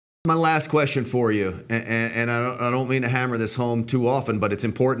My last question for you, and I don't mean to hammer this home too often, but it's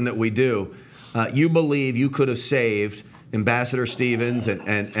important that we do. You believe you could have saved Ambassador Stevens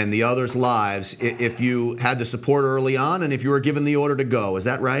and the others' lives if you had the support early on and if you were given the order to go. Is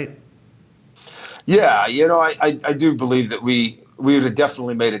that right? Yeah, I do believe that we would have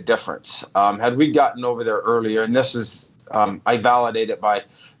definitely made a difference had we gotten over there earlier. And this is I validate it by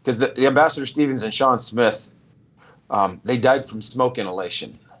because the Ambassador Stevens and Sean Smith, they died from smoke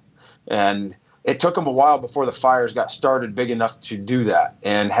inhalation. And it took them a while before the fires got started big enough to do that.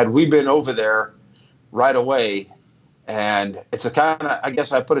 And had we been over there right away, and it's a kind of, I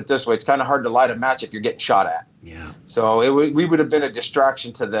guess I put it this way, it's kind of hard to light a match if you're getting shot at. Yeah. So we would have been a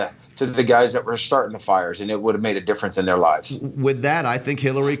distraction to the guys that were starting the fires, and it would have made a difference in their lives. With that, I think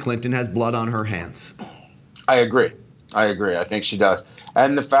Hillary Clinton has blood on her hands. I agree. I think she does.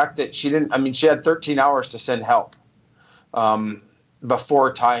 And the fact that she had 13 hours to send help.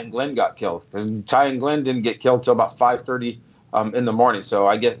 Before Ty and Glenn got killed, because Ty and Glenn didn't get killed till about 5:30 in the morning. So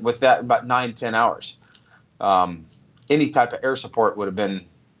I get with that about 9-10 hours. Any type of air support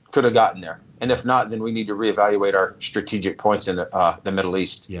could have gotten there, and if not, then we need to reevaluate our strategic points in the Middle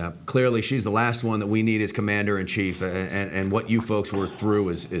East. Yeah, clearly she's the last one that we need as commander-in-chief, and what you folks were through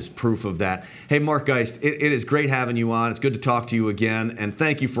is proof of that. Hey, Mark Geist, it is great having you on. It's good to talk to you again, and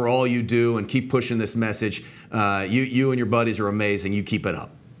thank you for all you do and keep pushing this message. You and your buddies are amazing. You keep it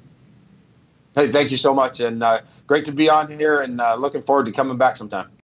up. Hey, thank you so much, and great to be on here, and looking forward to coming back sometime.